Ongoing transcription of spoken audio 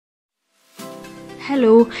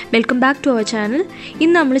Hello, welcome back to our channel. In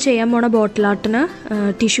നമ്മൾ ചെയ്യാൻ പോണ ബോട്ടിൽ ആർട്ടിന്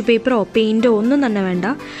ടിഷ്യൂ പേപ്പറോ പെയിന്റോ ഒന്നും തന്നെ വേണ്ട.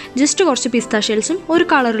 ജസ്റ്റ് കുറച്ച് പിസ്ത ഷെൽസും ഒരു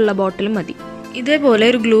കളറുള്ള ബോട്ടിലും മതി. ഇതേപോലെ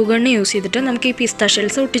ഒരു ഗ്ലൂ ഗൺ യൂസ് ചെയ്തിട്ട് നമുക്ക് ഈ പിസ്ത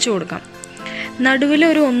ഷെൽസ് ഒട്ടിച്ചു കൊടുക്കാം. നടുവിൽ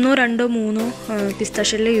ഒരു 1, 2, 3 പിസ്ത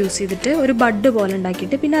ഷെൽ യൂസ് ചെയ്തിട്ട് ഒരു ബഡ് പോലെ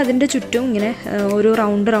ഉണ്ടാക്കിയിട്ട് പിന്നെ അതിൻ്റെ ചുറ്റും ഇങ്ങനെ ഒരു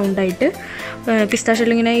റൗണ്ടായിട്ട് പിസ്ത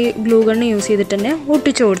ഷെൽ ഇങ്ങനെ ഈ ഗ്ലൂ ഗൺ യൂസ് ചെയ്തിട്ട് തന്നെ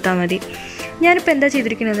ഒട്ടിച്ചു കൊടുത്താൽ മതി. ഞാനിപ്പോൾ എന്താ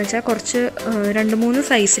ചെയ്തിരിക്കുന്നതെന്ന് വെച്ചാൽ കുറച്ച് 2-3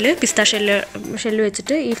 സൈസിൽ പിസ്ത ഷെല്ല്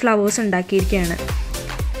വെച്ചിട്ട് ഈ ഫ്ലവേഴ്സ് ഉണ്ടാക്കിയിരിക്കുകയാണ്.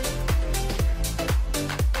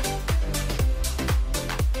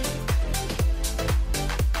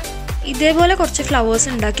 ഇതേപോലെ കുറച്ച് ഫ്ലവേഴ്സ്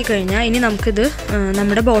ഉണ്ടാക്കി കഴിഞ്ഞാൽ ഇനി നമുക്കിത്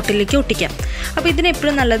നമ്മുടെ ബോട്ടിലേക്ക് ഒട്ടിക്കാം. അപ്പോൾ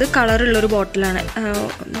ഇതിനെപ്പോഴും നല്ലത് കളറുള്ളൊരു ബോട്ടിലാണ്.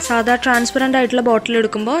 സാധാ ട്രാൻസ്പെറൻ്റ് ആയിട്ടുള്ള ബോട്ടിൽ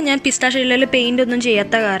എടുക്കുമ്പോൾ ഞാൻ പിസ്ത ഷെല്ലിൽ പെയിൻ്റ് ഒന്നും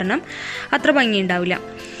ചെയ്യാത്ത കാരണം അത്ര ഭംഗി ഉണ്ടാവില്ല.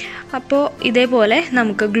 അപ്പോൾ ഇതേപോലെ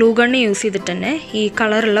നമുക്ക് ഗ്ലൂ ഗൺ യൂസ് ചെയ്തിട്ട് തന്നെ ഈ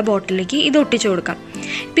കളറുള്ള ബോട്ടിലേക്ക് ഇത് ഒട്ടിച്ചു കൊടുക്കാം.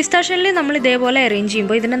 പിസ്ത ഷെല്ല് നമ്മൾ ഇതേപോലെ അറേഞ്ച്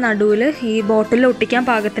ചെയ്യുമ്പോൾ ഇതിൻ്റെ നടുവിൽ ഈ ബോട്ടിൽ ഒട്ടിക്കാൻ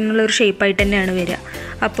പാകത്തിനുള്ള ഒരു ഷേപ്പായിട്ട് തന്നെയാണ് വരിക.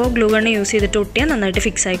 അപ്പോൾ ഗ്ലൂ ഗൺ യൂസ് ചെയ്തിട്ട് ഒട്ടിയാൽ നന്നായിട്ട്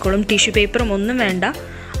ഫിക്സ് ആയിക്കോളും. ടിഷ്യൂ പേപ്പറും ഒന്നും വേണ്ട,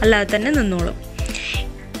 അല്ലാതെ തന്നെ നിന്നോളും.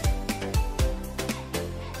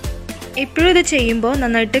 എപ്പോഴും ഇത് ചെയ്യുമ്പോൾ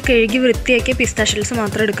നന്നായിട്ട് കഴുകി വൃത്തിയാക്കിയ പിസ്ത ഷെൽസ്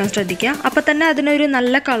മാത്രം എടുക്കാൻ ശ്രദ്ധിക്കുക. അപ്പോൾ തന്നെ അതിനൊരു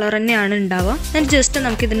നല്ല കളർ തന്നെയാണ് ഉണ്ടാവുക. എന്നിട്ട് ജസ്റ്റ്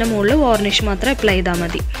നമുക്ക് ഇതിൻ്റെ മുകളിൽ വാർണിഷ് മാത്രം അപ്ലൈ ചെയ്താൽ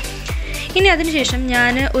മതി. ഇനി അതിനുശേഷം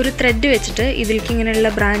ഞാൻ ഒരു ത്രെഡ് വെച്ചിട്ട് ഇതിലേക്ക് ഇങ്ങനെയുള്ള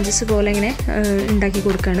ബ്രാഞ്ചസ് പോലെ ഇങ്ങനെ ഉണ്ടാക്കി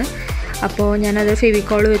കൊടുക്കുകയാണ്. അപ്പോൾ ഞാനത്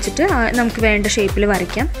ഫെവിക്കോൾ വെച്ചിട്ട് നമുക്ക് വേണ്ട ഷേപ്പിൽ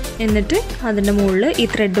വരയ്ക്കാം. എന്നിട്ട് അതിൻ്റെ മുകളിൽ ഈ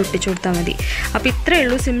ത്രെഡ് ഒട്ടിച്ചു കൊടുത്താൽ മതി. അപ്പോൾ ഇത്രയേ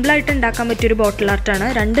ഉള്ളൂ. സിമ്പിളായിട്ട് ഉണ്ടാക്കാൻ പറ്റിയൊരു ബോട്ടിൽ ആർട്ടാണ്.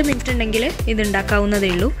 2 മിനിറ്റ് ഉണ്ടെങ്കിൽ ഇത്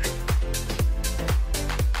ഉണ്ടാക്കാവുന്നതേ ഉള്ളൂ.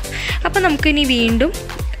 അപ്പോൾ നമുക്കിനി വീണ്ടും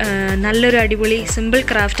നല്ലൊരു അടിപൊളി സിമ്പിൾ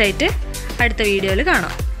ക്രാഫ്റ്റായിട്ട് അടുത്ത വീഡിയോയിൽ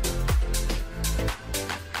കാണാം.